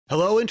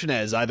Hello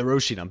Internet, it's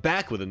Roshi and I'm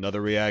back with another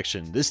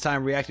reaction, this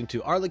time reacting to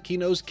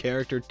Arlecchino's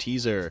character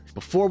teaser.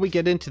 Before we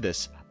get into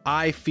this,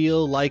 I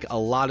feel like a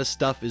lot of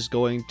stuff is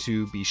going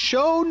to be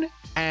shown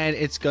and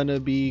it's gonna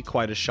be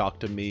quite a shock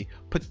to me.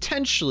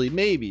 Potentially,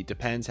 maybe,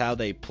 depends how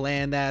they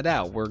plan that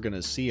out. We're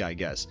gonna see, I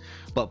guess.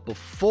 But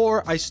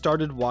before I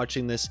started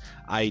watching this,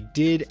 I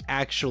did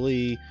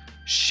actually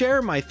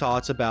share my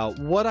thoughts about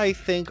what I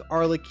think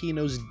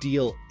Arlecchino's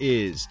deal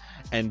is,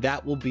 and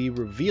that will be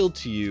revealed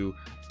to you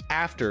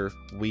after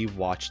we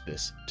watch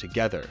this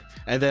together.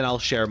 And then I'll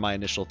share my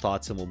initial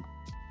thoughts and we'll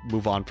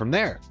move on from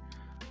there.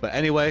 But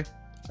anyway,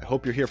 I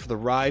hope you're here for the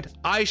ride.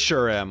 I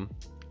sure am.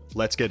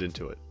 Let's get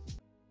into it.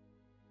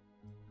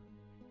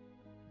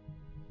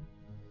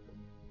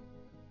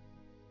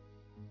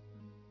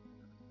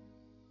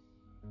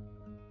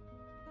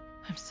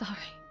 I'm sorry,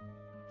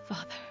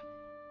 Father.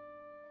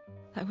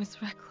 I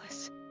was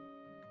reckless.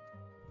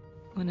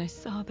 When I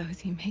saw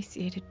those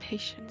emaciated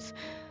patients,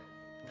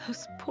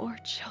 those poor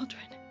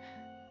children,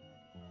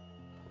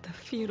 the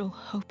futile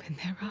hope in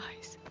their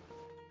eyes.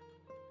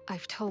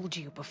 I've told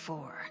you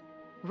before,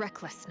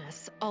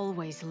 recklessness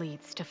always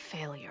leads to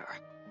failure.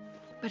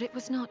 But it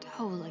was not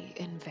wholly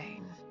in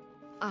vain.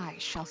 I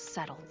shall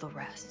settle the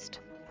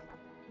rest.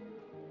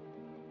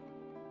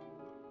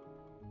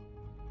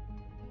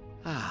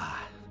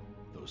 Ah,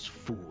 those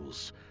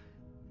fools.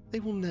 They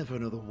will never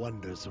know the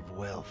wonders of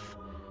wealth.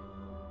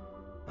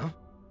 Huh?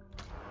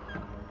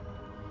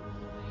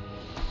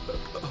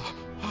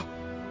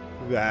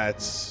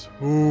 That's...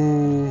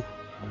 Ooh.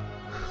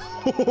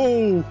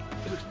 Oh.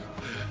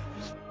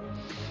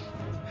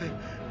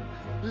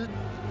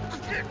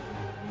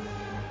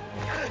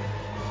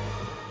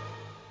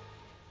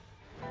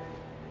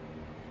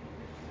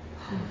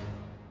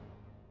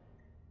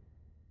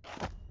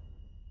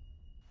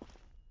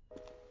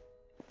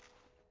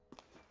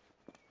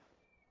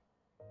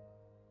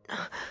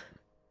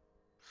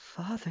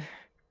 Father,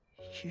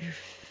 your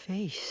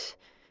face.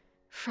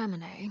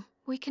 Fremine,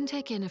 we can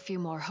take in a few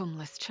more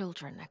homeless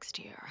children next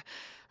year.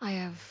 I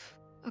have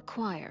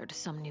acquired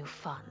some new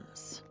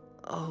funds.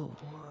 Oh,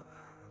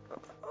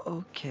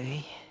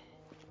 okay.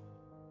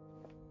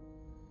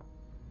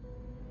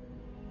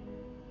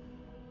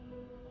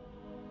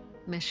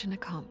 Mission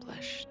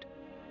accomplished.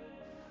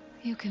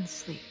 You can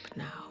sleep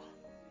now.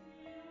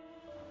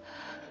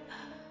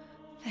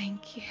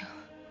 Thank you.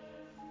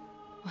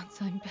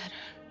 Once I'm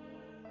better,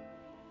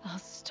 I'll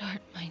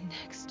start my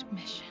next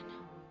mission.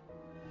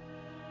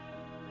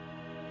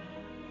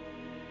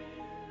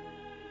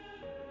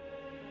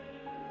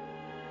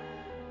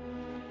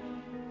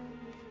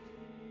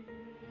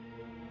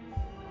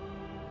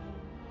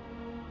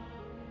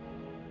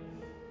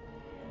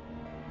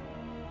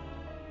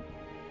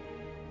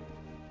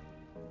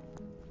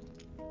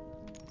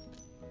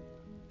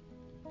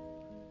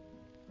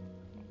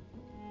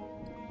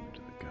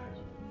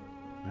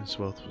 Man's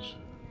wealth was...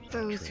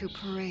 Those who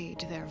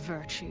parade their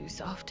virtues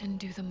often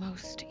do the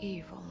most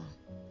evil.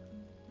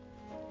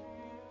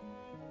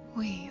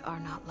 We are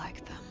not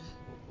like them.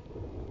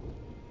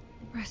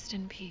 Rest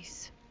in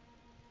peace,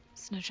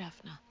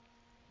 Snezhevna,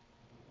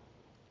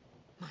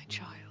 my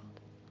child.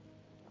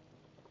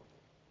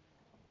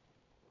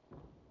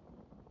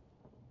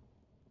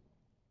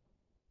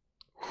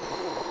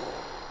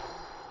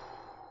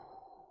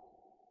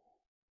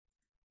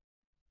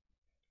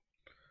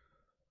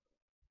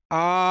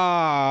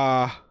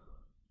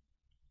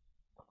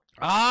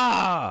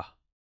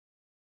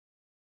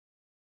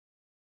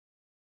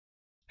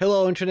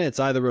 Hello Internet, it's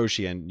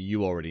Roshi, and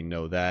you already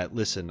know that.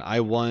 Listen, I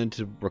wanted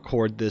to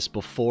record this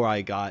before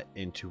I got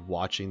into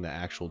watching the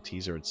actual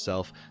teaser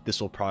itself. This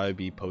will probably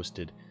be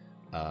posted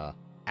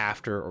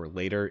after or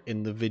later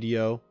in the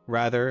video,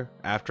 rather,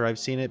 after I've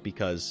seen it,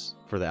 because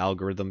for the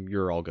algorithm,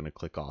 you're all going to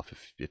click off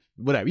if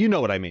whatever, you know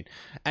what I mean.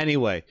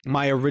 Anyway,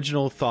 my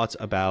original thoughts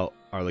about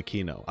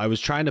Arlecchino. I was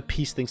trying to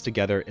piece things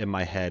together in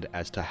my head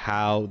as to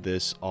how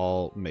this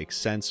all makes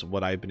sense,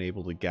 what I've been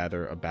able to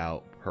gather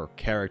about her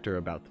character,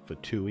 about the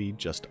Fatui,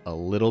 just a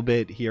little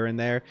bit here and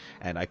there,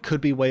 and I could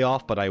be way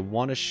off, but I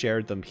want to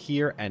share them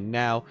here and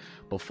now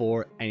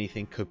before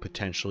anything could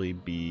potentially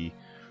be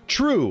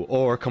true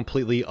or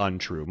completely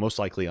untrue, most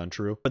likely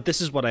untrue. But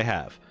this is what I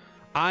have.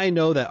 I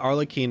know that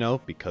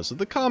Arlecchino, because of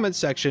the comment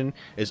section,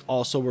 is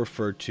also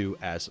referred to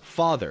as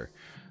father.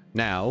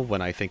 Now,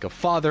 when I think of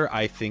father,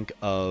 I think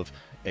of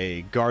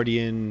a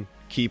guardian,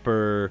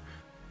 keeper,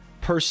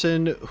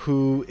 person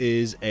who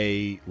is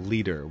a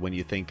leader. When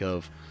you think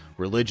of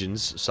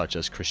religions such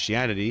as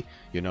Christianity,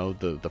 you know,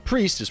 the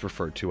priest is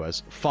referred to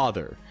as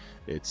father.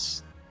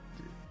 It's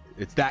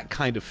that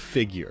kind of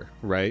figure,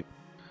 right?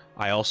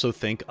 I also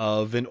think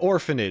of an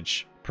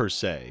orphanage, per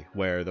se,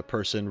 where the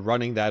person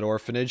running that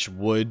orphanage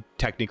would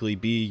technically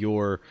be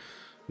your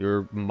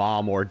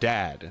mom or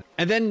dad.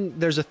 And then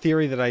there's a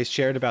theory that I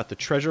shared about the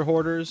treasure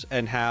hoarders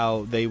and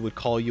how they would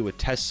call you a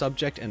test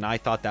subject, and I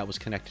thought that was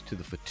connected to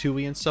the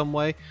Fatui in some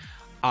way.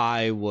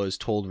 I was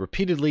told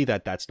repeatedly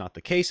that that's not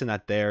the case and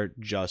that they're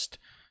just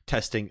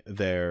testing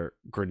their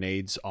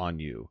grenades on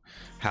you.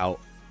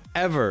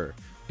 However,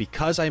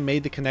 because I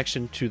made the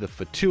connection to the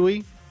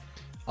Fatui,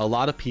 a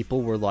lot of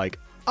people were like,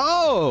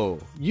 oh,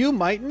 you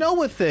might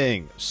know a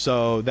thing.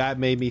 So that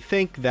made me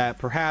think that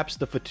perhaps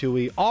the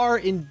Fatui are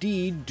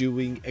indeed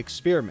doing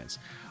experiments.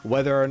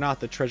 Whether or not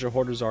the treasure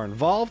hoarders are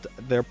involved,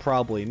 they're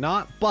probably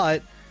not,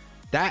 but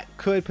that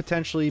could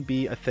potentially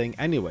be a thing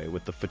anyway,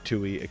 with the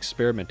Fatui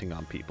experimenting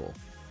on people.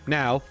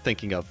 Now,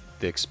 thinking of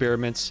the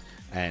experiments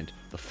and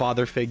the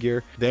father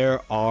figure, there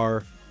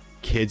are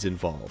kids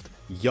involved,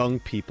 young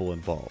people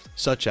involved,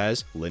 such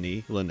as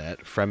Linny,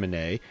 Lynette,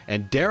 Fremine,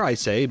 and dare I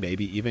say,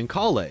 maybe even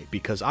Kale,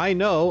 because I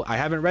know, I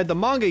haven't read the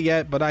manga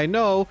yet, but I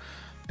know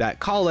that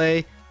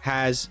Kale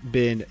has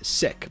been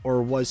sick,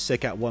 or was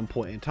sick at one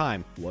point in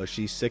time. Was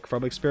she sick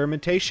from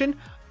experimentation?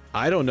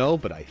 I don't know,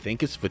 but I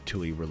think it's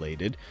Fatui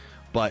related.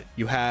 But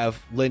you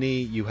have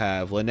Linny, you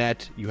have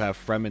Lynette, you have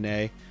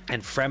Fremine,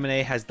 and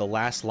Fremine has the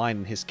last line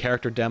in his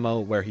character demo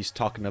where he's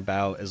talking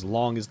about, as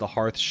long as the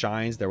hearth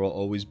shines, there will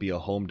always be a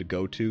home to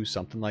go to,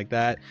 something like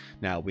that.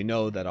 Now, we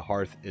know that a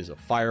hearth is a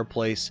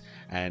fireplace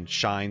and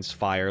shines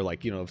fire,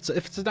 like, you know, if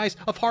it's a nice,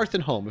 of hearth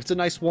and home, if it's a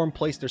nice warm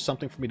place, there's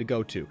something for me to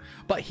go to.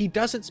 But he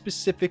doesn't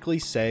specifically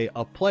say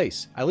a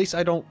place. At least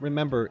I don't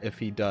remember if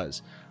he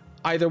does.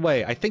 Either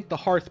way, I think the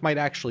hearth might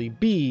actually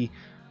be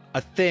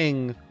a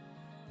thing,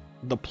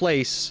 the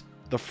place,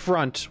 the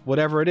front,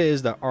 whatever it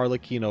is that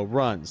Arlecchino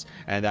runs,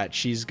 and that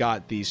she's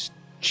got these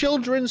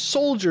children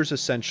soldiers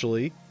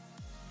essentially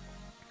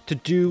to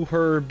do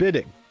her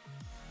bidding.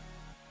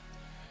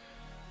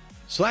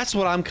 So that's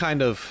what I'm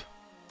kind of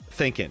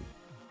thinking.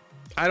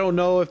 I don't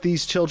know if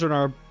these children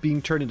are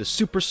being turned into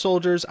super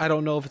soldiers. I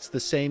don't know if it's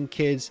the same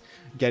kids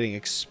getting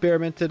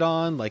experimented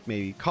on, like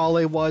maybe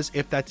Kale was,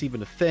 if that's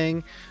even a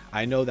thing.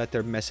 I know that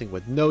they're messing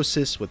with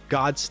Gnosis, with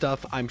God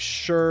stuff. I'm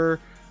sure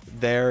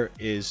there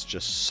is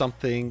just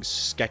something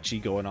sketchy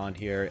going on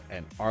here,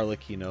 and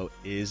Arlecchino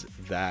is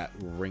that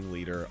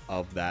ringleader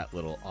of that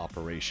little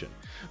operation.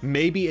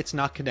 Maybe it's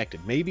not connected.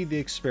 Maybe the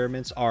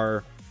experiments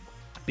are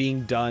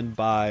being done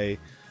by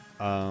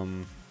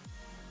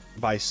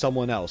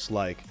someone else,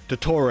 like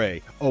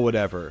Dottore or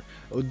whatever.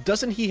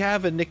 Doesn't he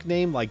have a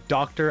nickname like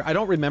Doctor? I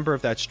don't remember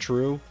if that's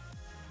true,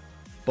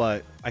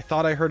 but I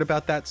thought I heard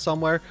about that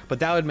somewhere. But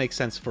that would make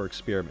sense for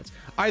experiments.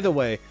 Either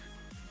way,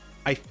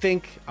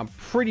 I'm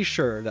pretty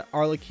sure that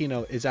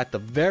Arlecchino is at the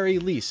very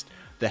least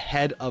the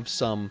head of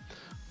some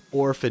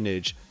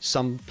orphanage,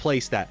 some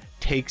place that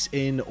takes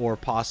in or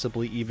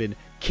possibly even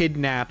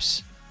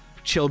kidnaps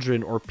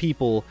children or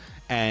people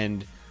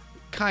and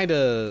kind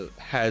of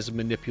has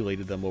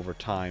manipulated them over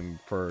time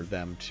for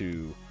them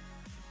to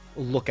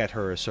look at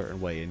her a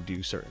certain way and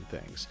do certain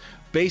things.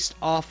 Based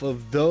off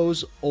of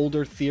those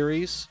older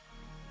theories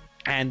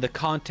and the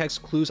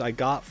context clues I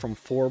got from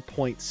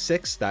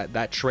 4.6,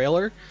 that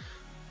trailer,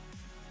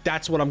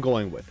 that's what I'm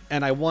going with.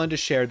 And I wanted to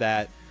share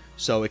that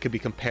so it could be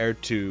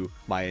compared to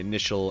my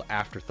initial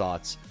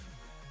afterthoughts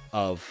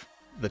of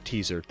the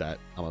teaser that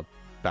I'm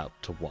about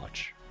to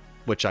watch,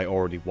 which I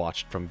already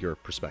watched from your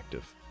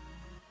perspective.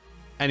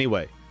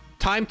 Anyway,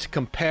 time to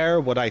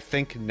compare what I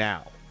think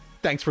now.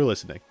 Thanks for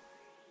listening.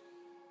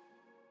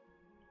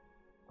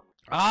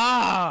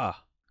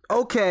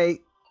 Okay.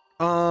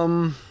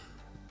 Wow,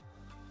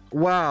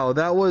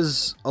 that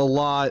was a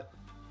lot.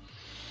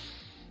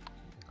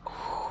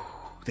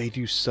 They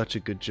do such a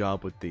good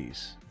job with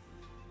these.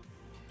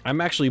 I'm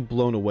actually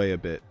blown away a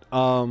bit.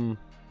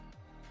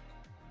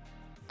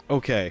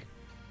 Okay.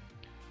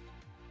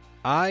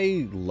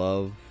 I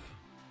love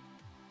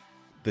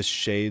the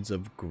shades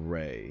of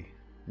gray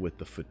with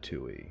the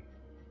Fatui.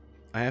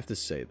 I have to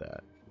say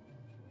that.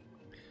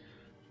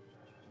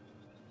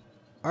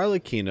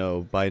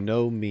 Arlecchino by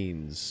no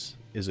means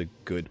is a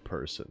good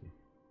person.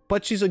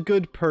 But she's a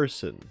good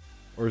person,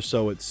 or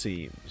so it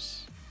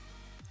seems.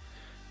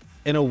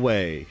 In a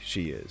way,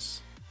 she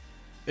is.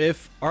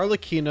 If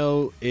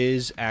Arlecchino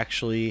is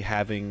actually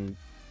having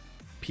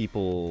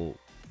people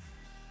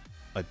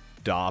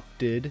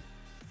adopted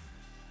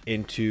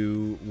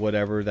into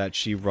whatever that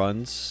she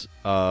runs,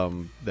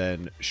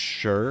 then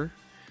sure.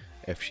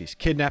 If she's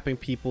kidnapping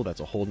people,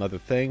 that's a whole nother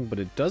thing, but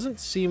it doesn't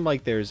seem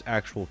like there's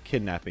actual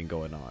kidnapping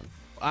going on.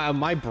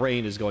 My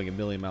brain is going a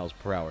million miles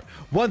per hour.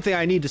 One thing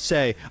I need to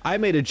say, I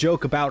made a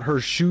joke about her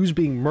shoes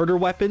being murder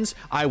weapons.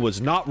 I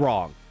was not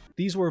wrong.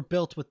 These were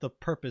built with the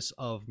purpose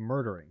of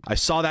murdering. I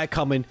saw that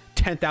coming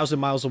 10,000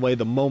 miles away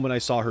the moment I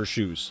saw her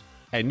shoes.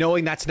 And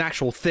knowing that's an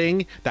actual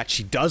thing that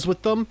she does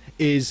with them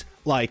is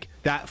like,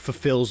 that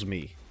fulfills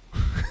me.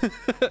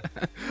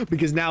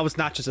 Because now it's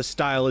not just a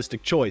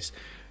stylistic choice.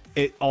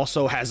 It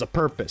also has a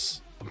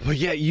purpose. But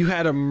yeah, you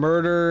had a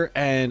murder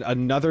and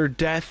another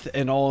death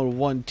and all in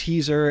one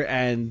teaser,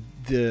 and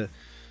the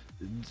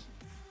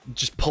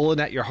just pulling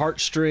at your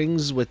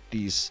heartstrings with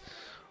these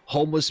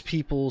homeless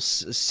people,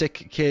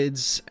 sick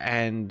kids,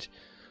 and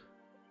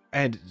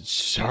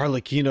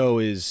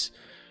Arlecchino is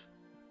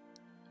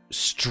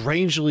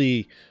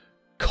strangely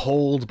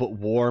cold but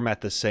warm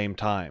at the same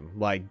time.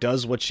 Like,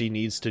 does what she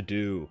needs to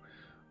do,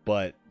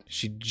 but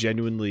she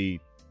genuinely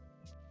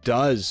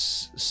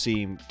does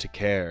seem to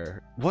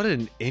care. What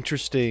an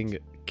interesting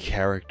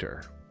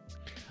character.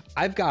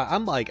 I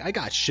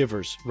got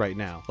shivers right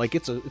now. Like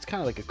it's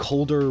kind of like a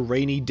colder,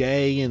 rainy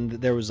day, and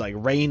there was like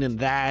rain and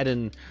that,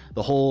 and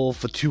the whole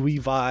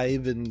Fatui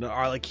vibe, and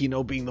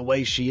Arlecchino being the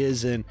way she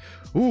is, and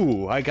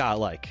ooh, I got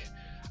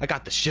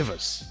the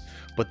shivers,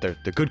 but they're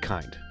good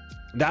kind.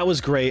 That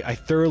was great. I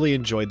thoroughly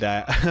enjoyed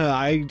that.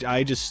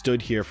 I just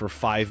stood here for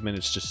 5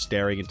 minutes just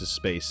staring into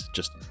space,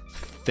 just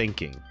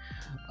thinking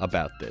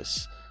about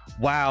this.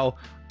 Wow,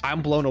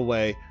 I'm blown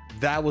away.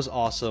 That was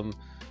awesome.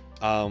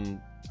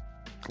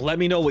 Let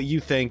me know what you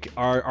think.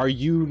 Are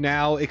you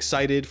now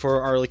excited for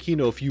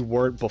Arlecchino if you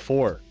weren't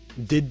before?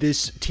 Did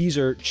this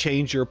teaser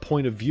change your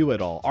point of view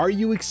at all? Are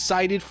you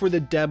excited for the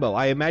demo?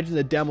 I imagine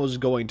the demo is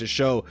going to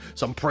show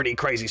some pretty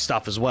crazy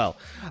stuff as well.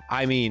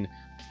 I mean,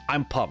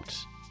 I'm pumped.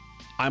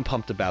 I'm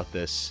pumped about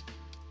this.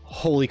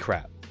 Holy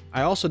crap.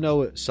 I also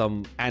know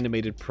some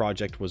animated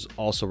project was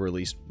also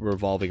released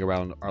revolving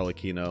around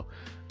Arlecchino.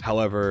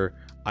 However,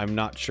 I'm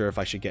not sure if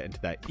I should get into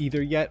that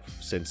either yet,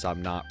 since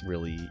I'm not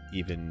really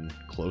even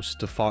close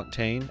to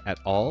Fontaine at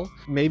all.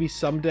 Maybe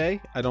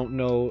someday. I don't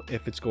know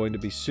if it's going to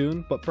be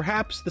soon, but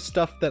perhaps the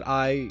stuff that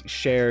I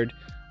shared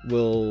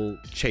will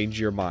change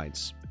your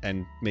minds,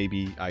 and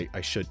maybe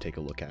I should take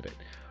a look at it.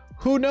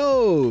 Who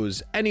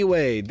knows?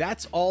 Anyway,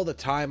 that's all the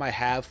time I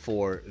have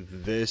for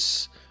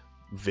this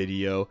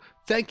video.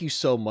 Thank you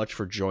so much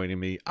for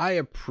joining me. I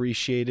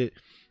appreciate it.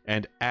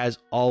 And as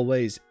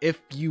always,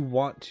 if you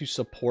want to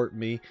support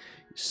me,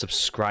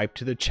 subscribe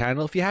to the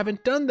channel if you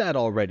haven't done that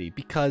already,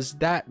 because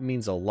that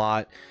means a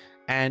lot.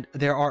 And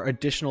there are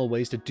additional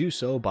ways to do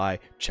so by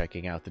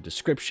checking out the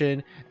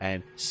description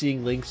and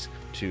seeing links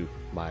to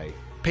my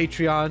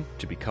Patreon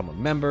to become a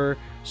member,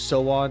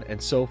 so on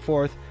and so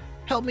forth.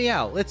 Help me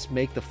out. Let's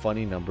make the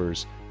funny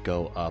numbers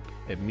go up.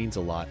 It means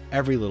a lot.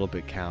 Every little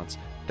bit counts.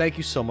 Thank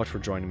you so much for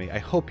joining me. I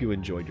hope you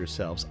enjoyed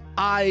yourselves.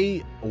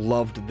 I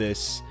loved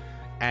this.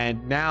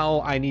 And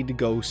now I need to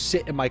go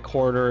sit in my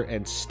corner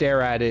and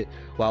stare at it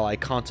while I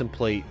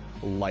contemplate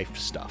life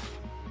stuff.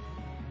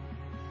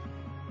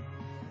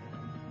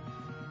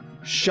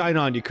 Shine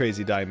on, you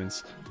crazy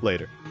diamonds.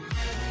 Later.